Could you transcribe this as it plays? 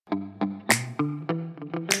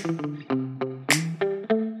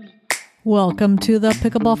Welcome to the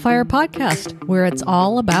Pickleball Fire podcast, where it's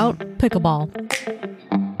all about pickleball.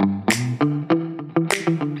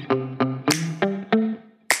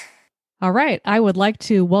 All right. I would like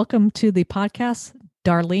to welcome to the podcast,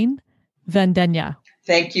 Darlene Vendegna.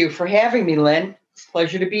 Thank you for having me, Lynn. It's a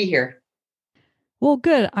pleasure to be here. Well,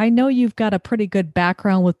 good. I know you've got a pretty good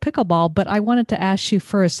background with pickleball, but I wanted to ask you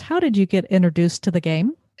first, how did you get introduced to the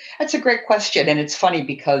game? That's a great question. And it's funny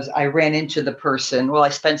because I ran into the person. Well, I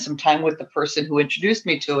spent some time with the person who introduced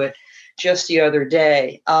me to it just the other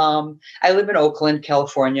day. I live in Oakland,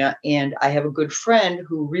 California, and I have a good friend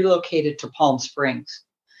who relocated to Palm Springs.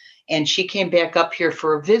 And she came back up here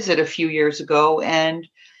for a visit a few years ago, and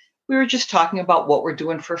we were just talking about what we're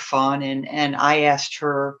doing for fun. And I asked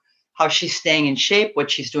her how she's staying in shape, what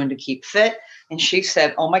she's doing to keep fit. And she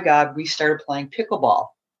said, oh my God, we started playing pickleball.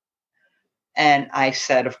 And I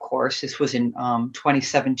said, of course, this was in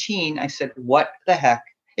 2017. I said, what the heck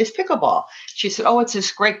is pickleball? She said, oh, it's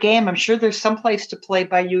this great game. I'm sure there's some place to play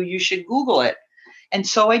by you. You should Google it. And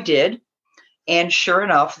so I did. And sure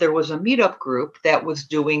enough, there was a meetup group that was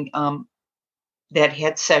doing, that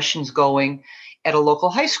had sessions going at a local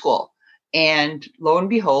high school. And lo and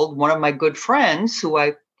behold, one of my good friends who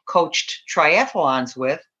I coached triathlons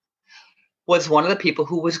with was one of the people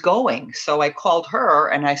who was going. So I called her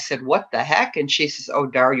and I said, what the heck? And she says, oh,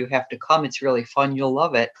 Dar, you have to come. It's really fun. You'll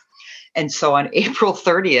love it. And so on April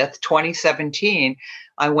 30th, 2017,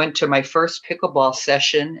 I went to my first pickleball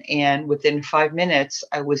session. And within 5 minutes,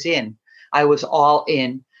 I was in. I was all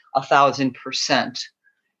in 1,000%.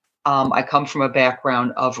 I come from a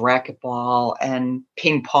background of racquetball and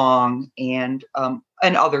ping pong and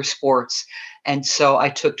other sports. And so I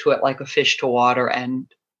took to it like a fish to water, and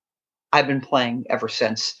I've been playing ever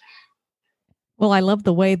since. Well, I love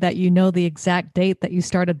the way that you know the exact date that you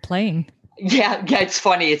started playing. Yeah, it's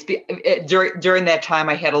funny. During that time,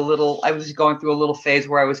 I was going through a little phase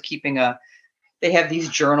where I was keeping they have these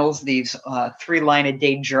journals, these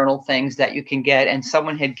 3-line-a-day journal things that you can get. And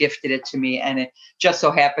someone had gifted it to me. And it just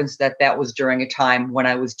so happens that was during a time when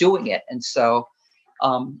I was doing it. And so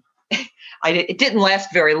it didn't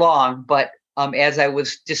last very long. But as I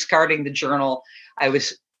was discarding the journal, I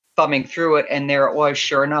was thumbing through it. And there it was,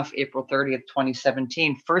 sure enough, April 30th,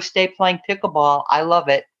 2017. First day playing pickleball. I love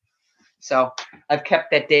it. So I've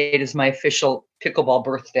kept that date as my official pickleball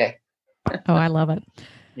birthday. Oh, I love it.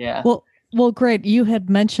 Yeah. Well, great. You had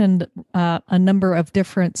mentioned a number of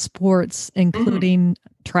different sports, including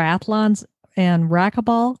triathlons and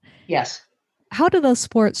racquetball. Yes. How do those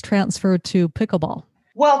sports transfer to pickleball?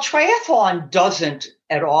 Well, triathlon doesn't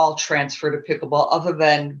at all transfer to pickleball, other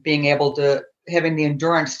than being able to having the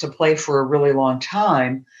endurance to play for a really long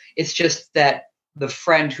time. It's just that the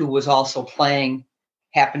friend who was also playing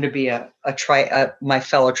happened to be my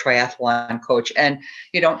fellow triathlon coach. And,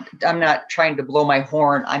 I'm not trying to blow my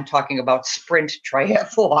horn. I'm talking about sprint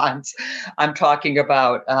triathlons. I'm talking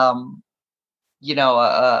about,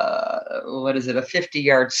 what is it? A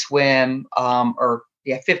 50-yard swim,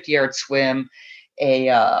 50-yard swim,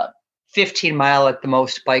 a 15-mile at the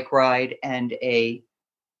most bike ride, and a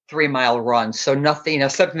 3-mile run. So nothing,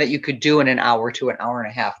 something that you could do in an hour to an hour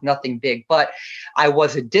and a half, nothing big. But I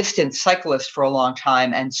was a distance cyclist for a long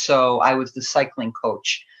time. And so I was the cycling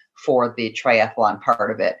coach for the triathlon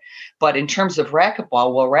part of it. But in terms of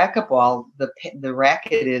racquetball, the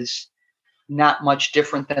racket is not much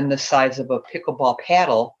different than the size of a pickleball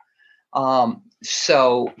paddle.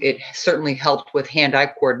 So it certainly helped with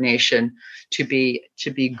hand-eye coordination to be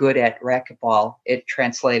good at racquetball. It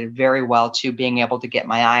translated very well to being able to get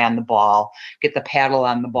my eye on the ball, get the paddle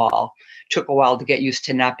on the ball. Took a while to get used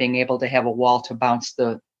to not being able to have a wall to bounce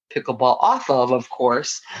the pickleball off of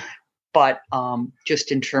course. But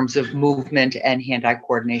just in terms of movement and hand-eye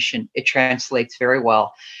coordination, it translates very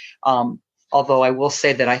well. Although I will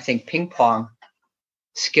say that I think ping pong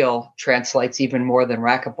skill translates even more than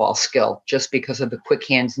racquetball skill, just because of the quick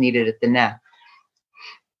hands needed at the net.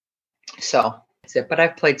 So that's it. But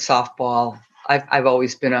I've played softball. I've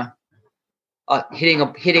always been a hitting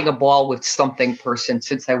a ball with something person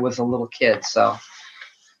since I was a little kid. So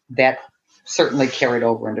that certainly carried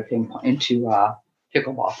over into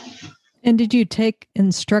pickleball. And did you take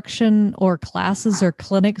instruction or classes or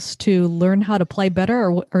clinics to learn how to play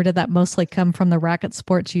better, or did that mostly come from the racket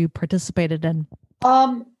sports you participated in?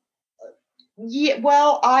 Yeah,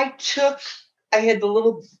 well, I had the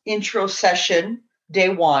little intro session day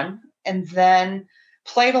one, and then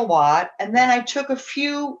played a lot. And then I took a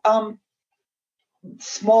few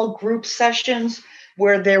small group sessions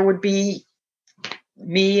where there would be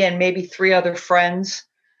me and maybe 3 other friends.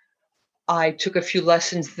 I took a few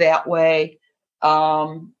lessons that way.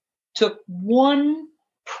 Took one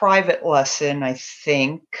private lesson, I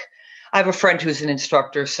think. I have a friend who's an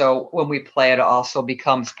instructor, so when we play, it also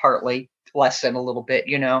becomes partly lesson a little bit,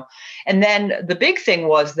 And then the big thing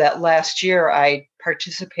was that last year I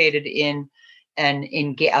participated in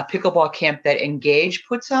a pickleball camp that Engage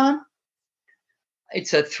puts on.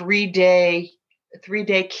 It's a three-day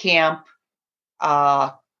camp,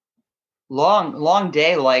 long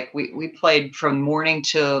day. Like we played from morning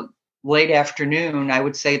to late afternoon. I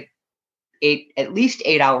would say at least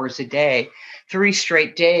 8 hours a day, 3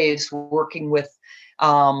 straight days, working with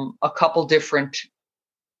a couple different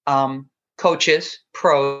coaches,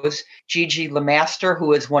 pros. Gigi LeMaster,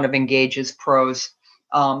 who is one of Engage's pros,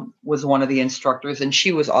 was one of the instructors, and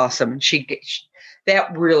she was awesome.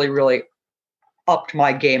 That really, really upped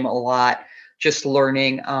my game a lot. Just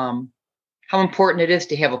learning how important it is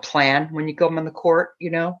to have a plan when you go on the court.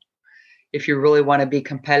 If you really want to be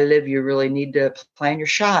competitive, you really need to plan your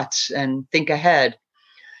shots and think ahead,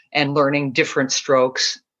 and learning different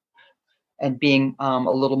strokes and being a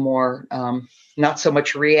little more not so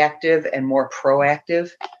much reactive and more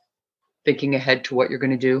proactive, thinking ahead to what you're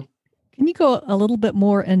going to do. Can you go a little bit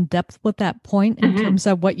more in depth with that point in terms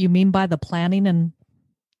of what you mean by the planning? And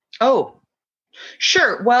Oh,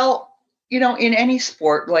 sure. Well, in any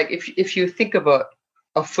sport, like if you think of a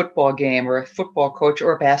football game or a football coach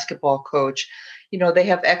or a basketball coach, they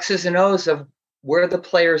have X's and O's of where their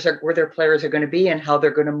players are going to be and how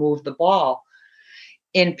they're going to move the ball.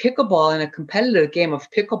 In pickleball, in a competitive game of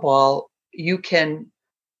pickleball, you can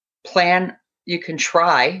plan, you can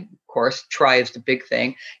try, of course, try is the big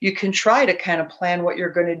thing. You can try to kind of plan what you're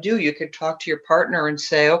going to do. You could talk to your partner and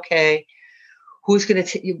say, okay, who's going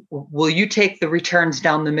to will you take the returns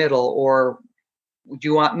down the middle, or do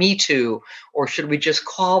you want me to, or should we just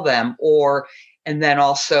call them? And then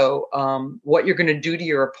also what you're going to do to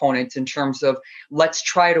your opponents in terms of, let's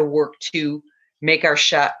try to work to make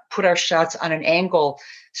put our shots on an angle.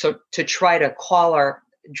 So to try to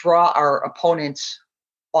draw our opponents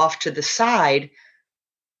off to the side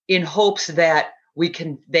in hopes that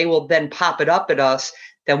they will then pop it up at us,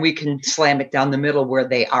 then we can slam it down the middle where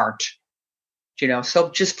they aren't, so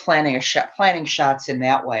just planning shots in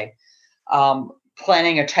that way.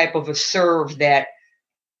 Planning a type of a serve that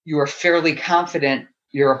you are fairly confident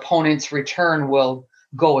your opponent's return will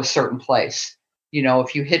go a certain place.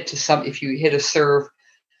 If you hit a serve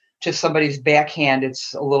to somebody's backhand,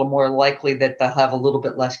 it's a little more likely that they'll have a little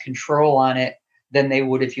bit less control on it than they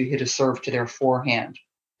would if you hit a serve to their forehand.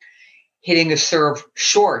 Hitting a serve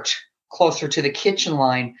short, closer to the kitchen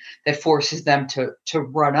line, that forces them to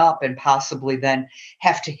run up and possibly then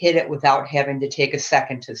have to hit it without having to take a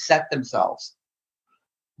second to set themselves.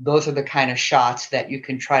 Those are the kind of shots that you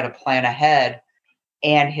can try to plan ahead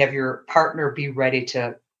and have your partner be ready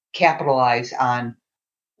to capitalize on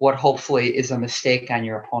what hopefully is a mistake on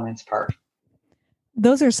your opponent's part.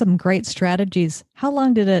 Those are some great strategies. How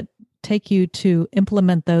long did it take you to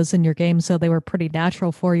implement those in your game so they were pretty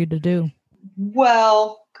natural for you to do?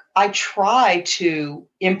 Well, I try to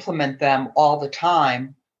implement them all the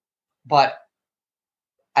time, but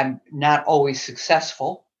I'm not always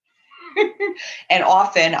successful. And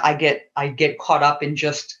often I get caught up in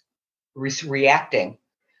just reacting.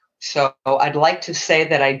 So I'd like to say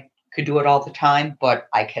that I could do it all the time, but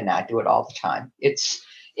I cannot do it all the time. It's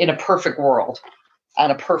in a perfect world,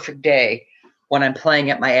 on a perfect day, when I'm playing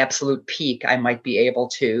at my absolute peak, I might be able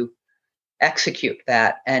to execute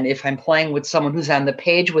that. And if I'm playing with someone who's on the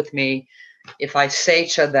page with me, if I say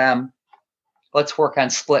to them, let's work on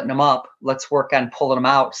splitting them up, let's work on pulling them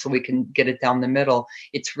out so we can get it down the middle,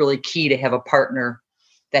 it's really key to have a partner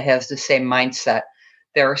that has the same mindset.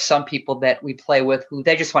 There are some people that we play with who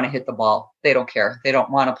they just want to hit the ball. They don't care. They don't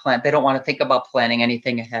want to plan. They don't want to think about planning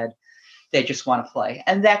anything ahead. They just want to play.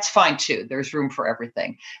 And that's fine too. There's room for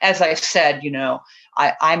everything. As I said,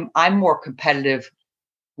 I'm more competitive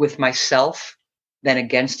with myself than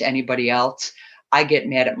against anybody else. I get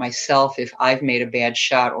mad at myself if I've made a bad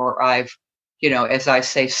shot, or I've, as I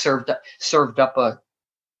say, served something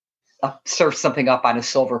up on a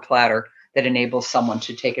silver platter that enables someone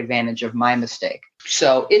to take advantage of my mistake.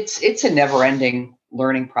 So it's a never-ending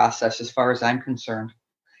learning process as far as I'm concerned.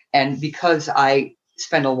 And because I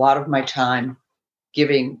spend a lot of my time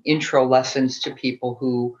giving intro lessons to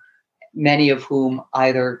people many of whom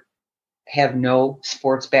either have no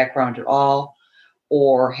sports background at all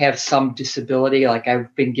or have some disability. Like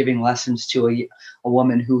I've been giving lessons to a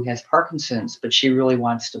woman who has Parkinson's, but she really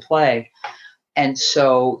wants to play. And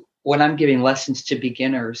so when I'm giving lessons to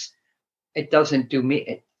beginners, it doesn't do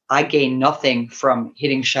me. I gain nothing from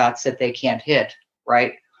hitting shots that they can't hit,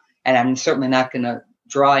 right? And I'm certainly not going to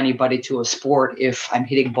draw anybody to a sport if I'm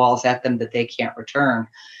hitting balls at them that they can't return.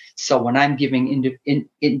 So when I'm giving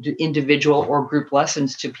individual or group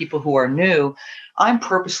lessons to people who are new, I'm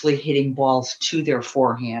purposely hitting balls to their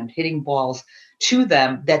forehand, hitting balls to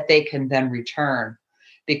them that they can then return,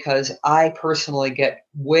 because I personally get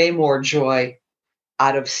way more joy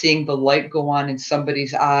out of seeing the light go on in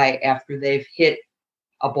somebody's eye after they've hit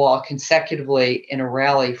a ball consecutively in a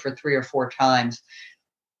rally for 3 or 4 times.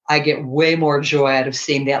 I get way more joy out of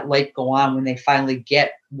seeing that light go on when they finally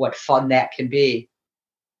get what fun that can be.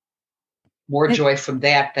 More joy from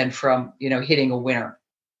that than from, hitting a winner.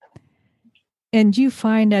 And you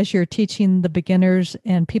find as you're teaching the beginners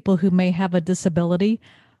and people who may have a disability,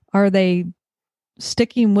 are they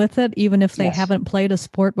sticking with it even if they Yes. haven't played a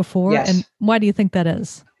sport before? Yes. And why do you think that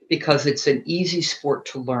is? Because it's an easy sport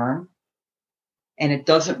to learn. And it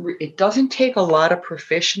doesn't take a lot of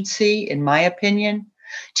proficiency, in my opinion,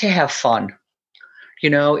 to have fun.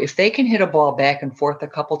 If they can hit a ball back and forth a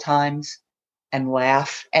couple times and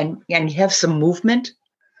laugh and have some movement,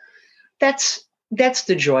 that's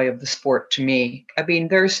the joy of the sport to me. I mean,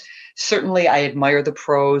 there's certainly, I admire the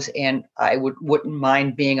pros, and I wouldn't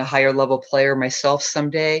mind being a higher level player myself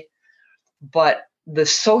someday. But the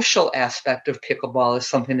social aspect of pickleball is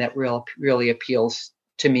something that really appeals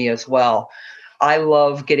to me as well. I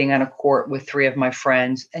love getting on a court with 3 of my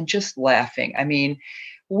friends and just laughing. I mean,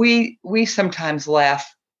 we sometimes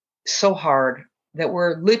laugh so hard that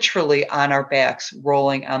we're literally on our backs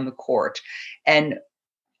rolling on the court. And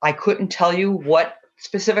I couldn't tell you what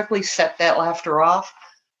specifically set that laughter off,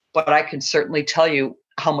 but I can certainly tell you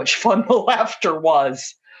how much fun the laughter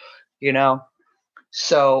was,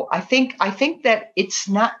 So I think that it's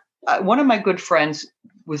not one of my good friends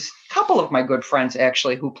was a couple of my good friends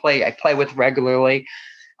actually who I play with regularly.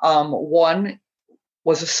 One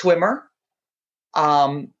was a swimmer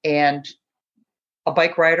and a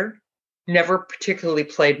bike rider, never particularly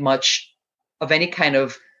played much of any kind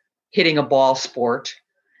of hitting a ball sport.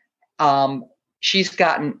 She's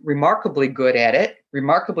gotten remarkably good at it,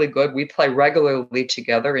 remarkably good. We play regularly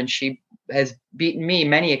together, and she has beaten me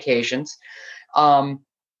many occasions.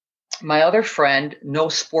 My other friend, no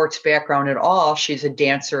sports background at all. She's a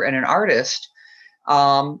dancer and an artist.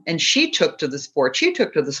 And she took to the sport. She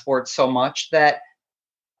took to the sport so much that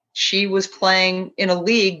she was playing in a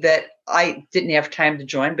league that I didn't have time to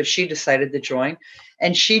join, but she decided to join.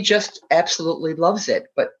 And she just absolutely loves it,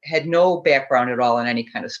 but had no background at all in any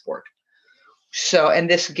kind of sport. So, and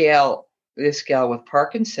this gal with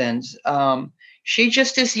Parkinson's, she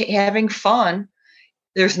just is having fun.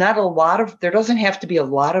 There doesn't have to be a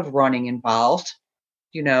lot of running involved,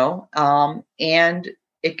 and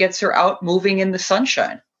it gets her out moving in the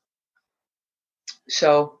sunshine.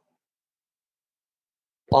 So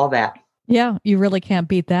all that. Yeah, you really can't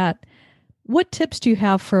beat that. What tips do you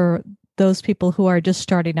have for those people who are just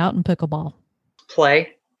starting out in pickleball?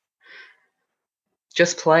 Play.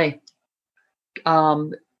 Just play.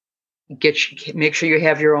 Make sure you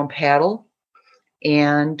have your own paddle,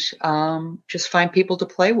 and just find people to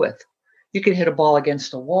play with. You can hit a ball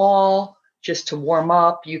against a wall just to warm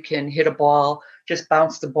up. You can hit a ball, just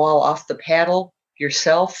bounce the ball off the paddle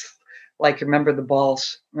yourself. Like, remember the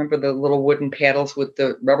little wooden paddles with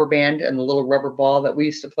the rubber band and the little rubber ball that we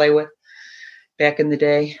used to play with back in the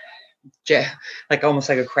day? Like almost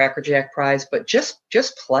like a Cracker Jack prize, but just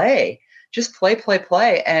play. Just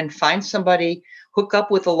play, and find somebody. Hook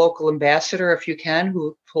up with a local ambassador if you can,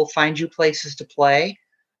 who will find you places to play.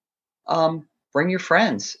 Bring your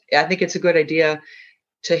friends. I think it's a good idea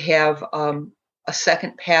to have a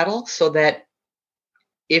second paddle, so that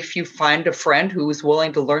if you find a friend who is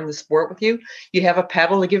willing to learn the sport with you, you have a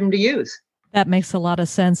paddle to give them to use. That makes a lot of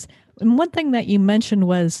sense. And one thing that you mentioned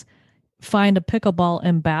was find a pickleball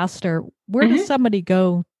ambassador. Where does somebody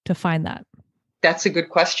go to find that? That's a good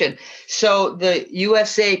question. So the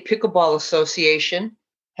USA Pickleball Association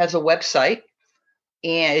has a website,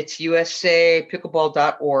 and it's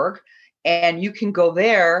usapickleball.org. And you can go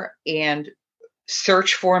there and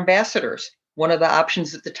search for ambassadors. One of the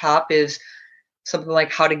options at the top is something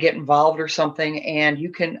like how to get involved or something. And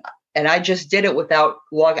I just did it without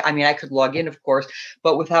I could log in, of course,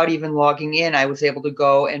 but without even logging in, I was able to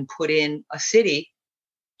go and put in a city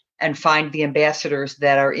and find the ambassadors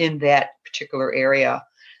that are in that particular area.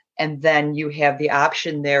 And then you have the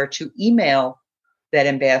option there to email that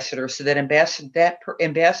ambassador, so that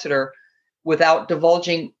ambassador, without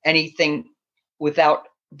divulging anything, without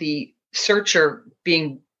the searcher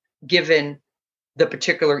being given the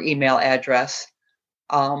particular email address,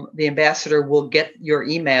 the ambassador will get your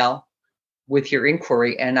email with your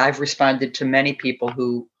inquiry. And I've responded to many people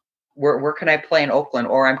who, where can I play in Oakland?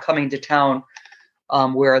 Or I'm coming to town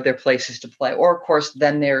where are there places to play? Or, of course,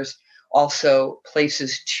 then there's also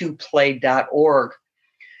places2play.org,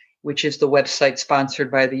 which is the website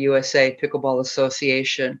sponsored by the USA Pickleball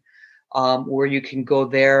Association, where you can go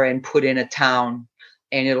there and put in a town,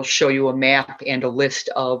 and it'll show you a map and a list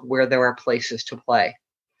of where there are places to play.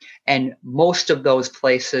 And most of those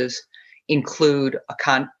places include a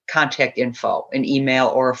contact info, an email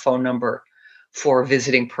or a phone number for a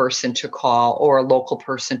visiting person to call or a local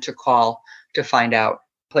person to call to find out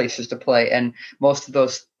places to play. And most of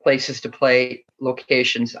those places to play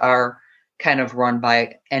locations are kind of run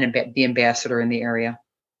by the ambassador in the area.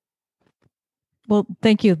 Well,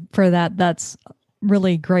 thank you for that. That's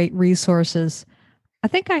really great resources. I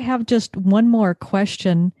think I have just one more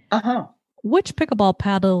question. Which pickleball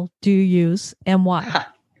paddle do you use and why?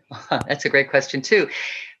 That's a great question too.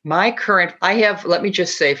 Let me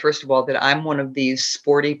just say, first of all, that I'm one of these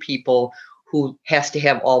sporty people who has to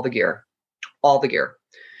have all the gear.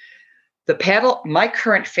 The paddle, my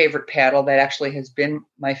current favorite paddle that actually has been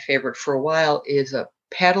my favorite for a while is a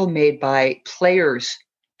paddle made by Players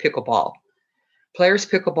Pickleball. Players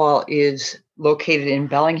Pickleball is located in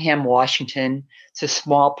Bellingham, Washington. It's a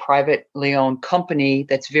small privately owned company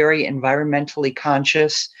that's very environmentally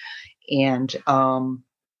conscious, and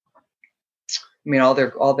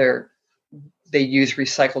they use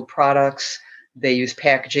recycled products. They use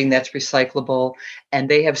packaging that's recyclable, and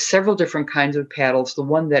they have several different kinds of paddles. The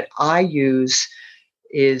one that I use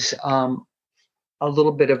is a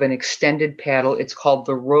little bit of an extended paddle. It's called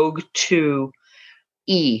the Rogue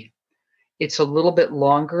 2E. It's a little bit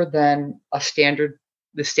longer than the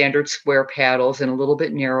standard square paddles and a little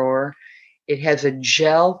bit narrower. It has a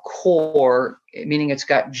gel core, meaning it's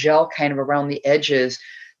got gel kind of around the edges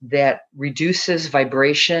that reduces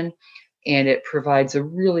vibration, and it provides a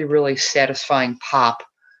really, really satisfying pop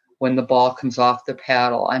when the ball comes off the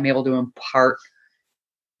paddle. I'm able to impart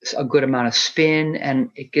a good amount of spin, and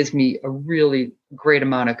it gives me a really great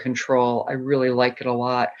amount of control. I really like it a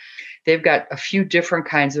lot. They've got a few different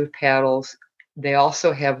kinds of paddles. They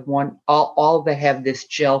also have all that have this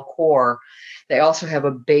gel core. They also have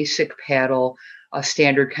a basic paddle, a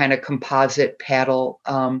standard kind of composite paddle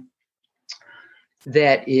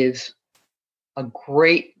that is a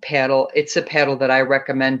great paddle. It's a paddle that I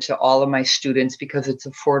recommend to all of my students because it's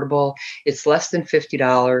affordable. It's less than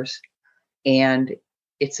 $50, and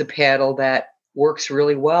it's a paddle that works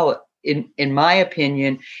really well. In my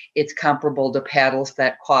opinion, it's comparable to paddles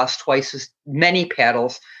that cost twice as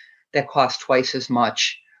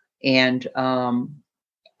much. And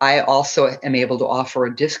I also am able to offer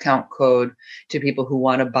a discount code to people who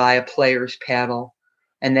want to buy a player's paddle.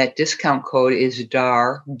 And that discount code is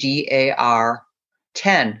DAR, DAR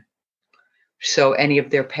 10. So any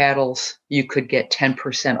of their paddles, you could get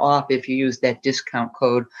 10% off if you use that discount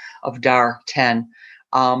code of DAR 10.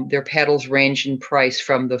 Their paddles range in price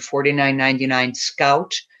from the $49.99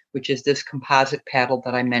 Scout, which is this composite paddle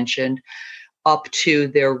that I mentioned, up to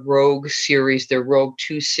their Rogue series, their Rogue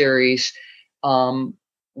 2 series,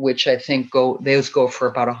 which I think those go for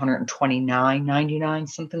about $129.99,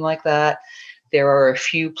 something like that. There are a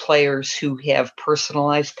few players who have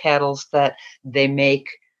personalized paddles that they make,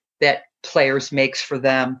 that Players makes for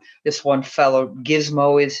them. This one fellow,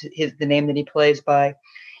 Gizmo is the name that he plays by.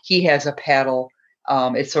 He has a paddle.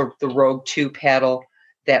 It's the Rogue 2 paddle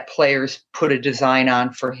that Players put a design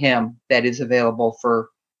on for him that is available for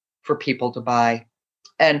people to buy.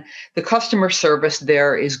 And the customer service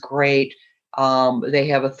there is great. They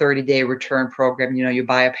have a 30-day return program. You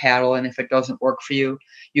buy a paddle, and if it doesn't work for you,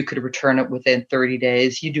 you could return it within 30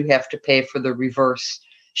 days. You do have to pay for the reverse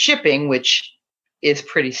shipping, which is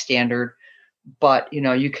pretty standard. But,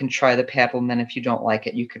 you can try the paddle, and then if you don't like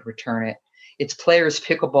it, you could return it. It's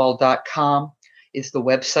playerspickleball.com is the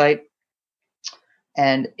website.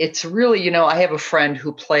 And it's really, I have a friend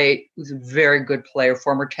who's a very good player,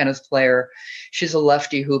 former tennis player. She's a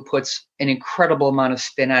lefty who puts an incredible amount of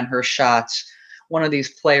spin on her shots. One of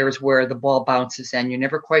these players where the ball bounces and you're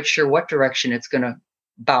never quite sure what direction it's going to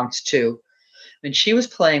bounce to. And she was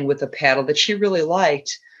playing with a paddle that she really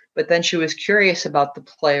liked, but then she was curious about the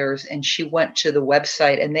players, and she went to the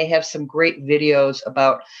website, and they have some great videos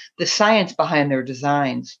about the science behind their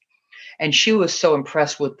designs. And she was so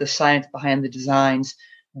impressed with the science behind the designs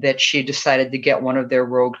that she decided to get one of their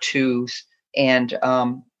Rogue 2s. And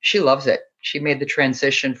she loves it. She made the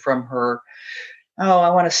transition from her, I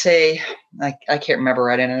want to say, I can't remember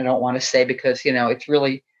right, and I don't want to say because, it's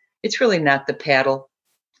really not the paddle.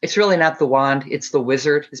 It's really not the wand. It's the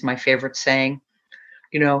wizard is my favorite saying.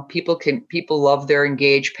 People love their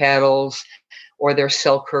Engage paddles or their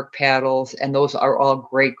Selkirk paddles, and those are all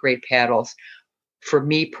great, great paddles. For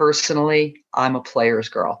me personally, I'm a player's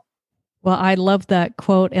girl. Well, I love that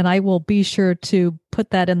quote, and I will be sure to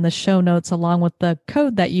put that in the show notes along with the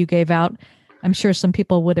code that you gave out. I'm sure some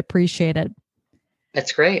people would appreciate it.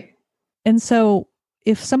 That's great. And so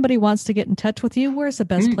if somebody wants to get in touch with you, where's the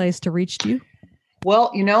best place to reach you?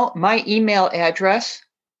 Well, my email address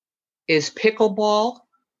is pickleball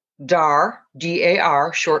dar,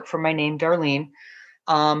 D-A-R, short for my name, Darlene,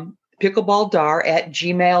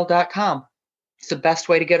 pickleball@gmail.com. It's the best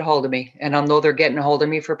way to get a hold of me. And I'll know they're getting a hold of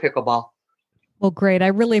me for pickleball. Well, great. I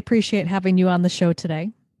really appreciate having you on the show today.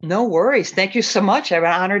 No worries. Thank you so much. I'm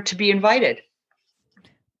honored to be invited.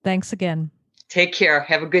 Thanks again. Take care.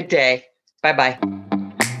 Have a good day. Bye-bye.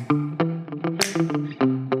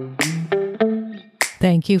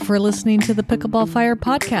 Thank you for listening to the Pickleball Fire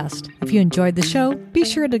podcast. If you enjoyed the show, be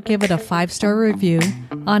sure to give it a 5-star review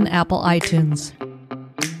on Apple iTunes.